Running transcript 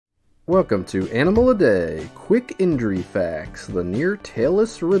Welcome to Animal a Day, Quick Indri Facts, the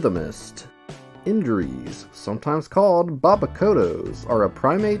Near-tailless Rhythmist. Indris, sometimes called babakotos, are a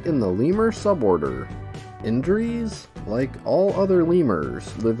primate in the lemur suborder. Indris, like all other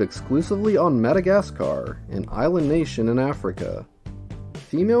lemurs, live exclusively on Madagascar, an island nation in Africa.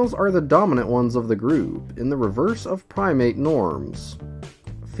 Females are the dominant ones of the group, in the reverse of primate norms.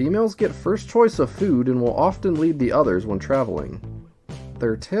 Females get first choice of food and will often lead the others when traveling.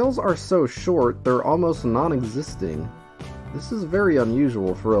 Their tails are so short they're almost non-existing. This is very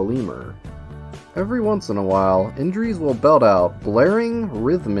unusual for a lemur. Every once in a while, Indris will belt out blaring,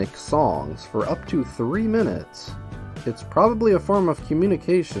 rhythmic songs for up to 3 minutes. It's probably a form of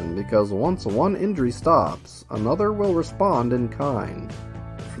communication because once one Indri stops, another will respond in kind.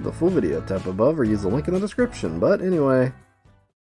 For the full video, tap above or use the link in the description, but anyway,